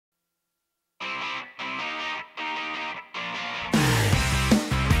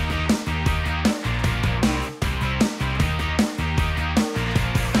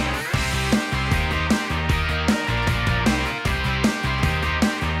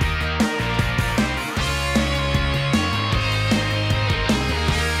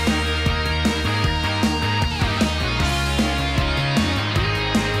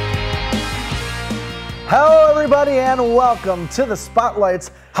Hello, everybody, and welcome to the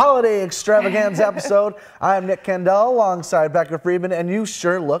Spotlight's Holiday Extravaganza episode. I'm Nick Kendall alongside Becca Friedman, and you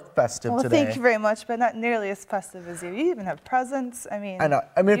sure look festive today. Well, thank you very much, but not nearly as festive as you. You even have presents. I know.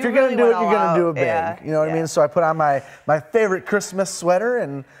 I mean, if you're going to do it, you're going to do it big. Yeah, you know what I mean? So I put on my favorite Christmas sweater,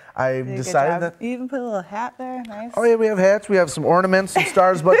 and I decided that... You even put a little hat there. Nice. Oh, yeah, we have hats. We have some ornaments, some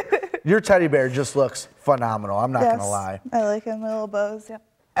stars, but your teddy bear just looks phenomenal. I'm not going to lie. I like him. My little bows, yep.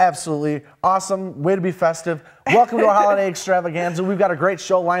 Absolutely awesome. Way to be festive. Welcome to our Holiday Extravaganza. We've got a great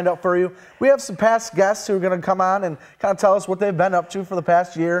show lined up for you. We have some past guests who are going to come on and kind of tell us what they've been up to for the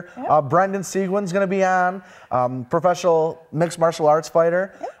past year. Yep. Brendan Seguin's going to be on, professional mixed martial arts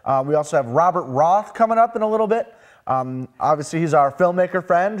fighter. Yep. We also have Robert Roth coming up in a little bit. Obviously, he's our filmmaker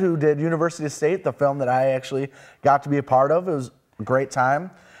friend who did University of State, the film that I actually got to be a part of. It was a great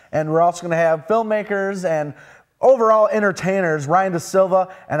time. And we're also going to have filmmakers and overall entertainers, Ryan Da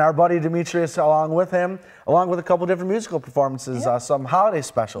Silva and our buddy Demetrius along with him, along with a couple different musical performances, some holiday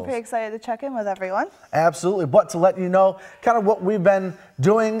specials. Pretty excited to check in with everyone. Absolutely, but to let you know kind of what we've been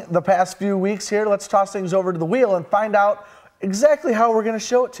doing the past few weeks here, let's toss things over to the wheel and find out exactly how we're going to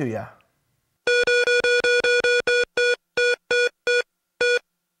show it to you.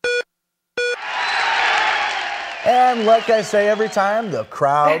 And like I say every time, the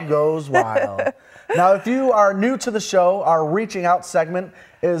crowd goes wild. Now, if you are new to the show, our Reaching Out segment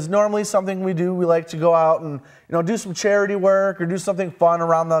is normally something we do. We like to go out and do some charity work or do something fun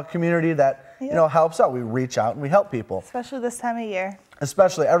around the community that helps out. We reach out and we help people. Especially this time of year.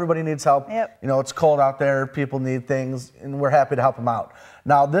 Especially, everybody needs help. Yep. It's cold out there, people need things, and we're happy to help them out.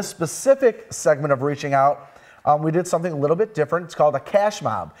 Now, this specific segment of Reaching Out, we did something a little bit different. It's called a cash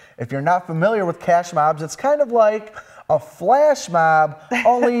mob. If you're not familiar with cash mobs, it's kind of like a flash mob,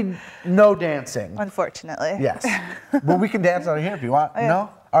 only no dancing. Unfortunately. Yes. But we can dance out of here if you want. Oh, yeah. No?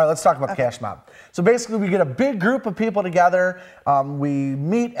 All right, let's talk about the cash mob. So basically, we get a big group of people together. We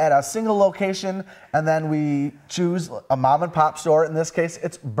meet at a single location, and then we choose a mom and pop store. In this case,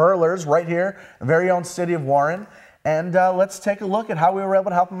 it's Burler's right here, the very own city of Warren. And let's take a look at how we were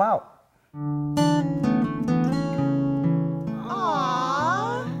able to help them out.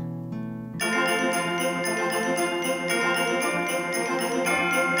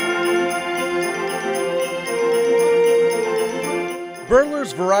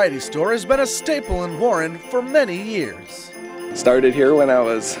 Burler's Variety Store has been a staple in Warren for many years. Started here when I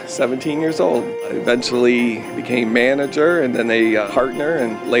was 17 years old. I eventually became manager and then a partner,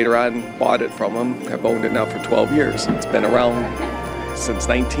 and later on bought it from them. I've owned it now for 12 years. It's been around since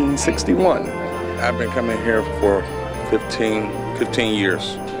 1961. I've been coming here for 15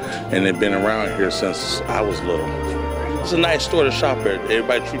 years, and they've been around here since I was little. It's a nice store to shop at.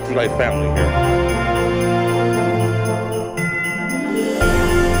 Everybody treats you like family here.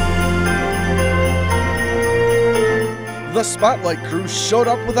 The Spotlight crew showed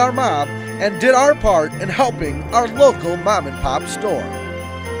up with our mob and did our part in helping our local mom and pop store.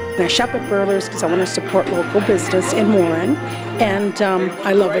 I shop at Burler's because I want to support local business in Warren, and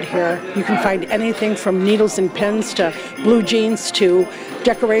I love it here. You can find anything from needles and pins to blue jeans to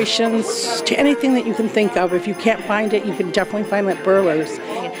decorations to anything that you can think of. If you can't find it, you can definitely find it at Burler's.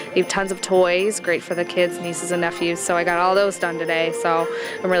 We have tons of toys, great for the kids, nieces and nephews, so I got all those done today, so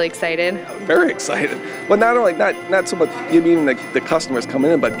I'm really excited. Very excited. Well, not only, not so much even the customers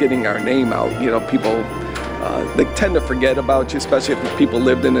coming in, but getting our name out. People, they tend to forget about you, especially if people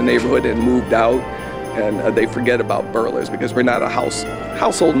lived in the neighborhood and moved out, and they forget about Burler's because we're not a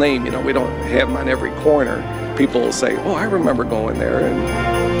household name. We don't have them on every corner. People will say, oh, I remember going there.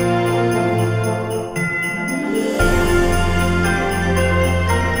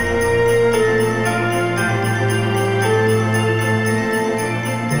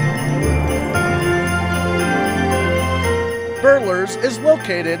 Burler's is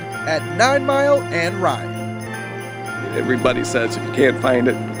located at 9 Mile and Ryan. Everybody says if you can't find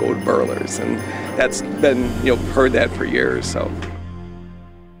it, go to Burler's, and that's been, heard that for years, so.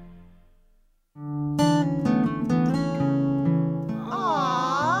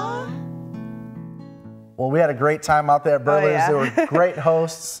 Well, we had a great time out there at Burler's. Oh, yeah. They were great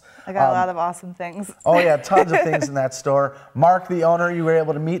hosts. I got a lot of awesome things. Oh, yeah, tons of things in that store. Mark, the owner, you were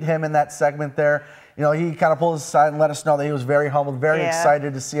able to meet him in that segment there. He kind of pulled us aside and let us know that he was very humbled, very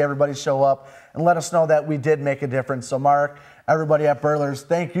excited to see everybody show up and let us know that we did make a difference. So, Mark, everybody at Burler's,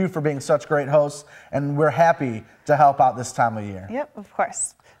 thank you for being such great hosts, and we're happy to help out this time of year. Yep, of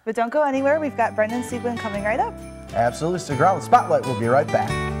course. But don't go anywhere. We've got Brendan Seguin coming right up. Absolutely. Stick around. The Spotlight will be right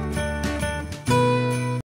back.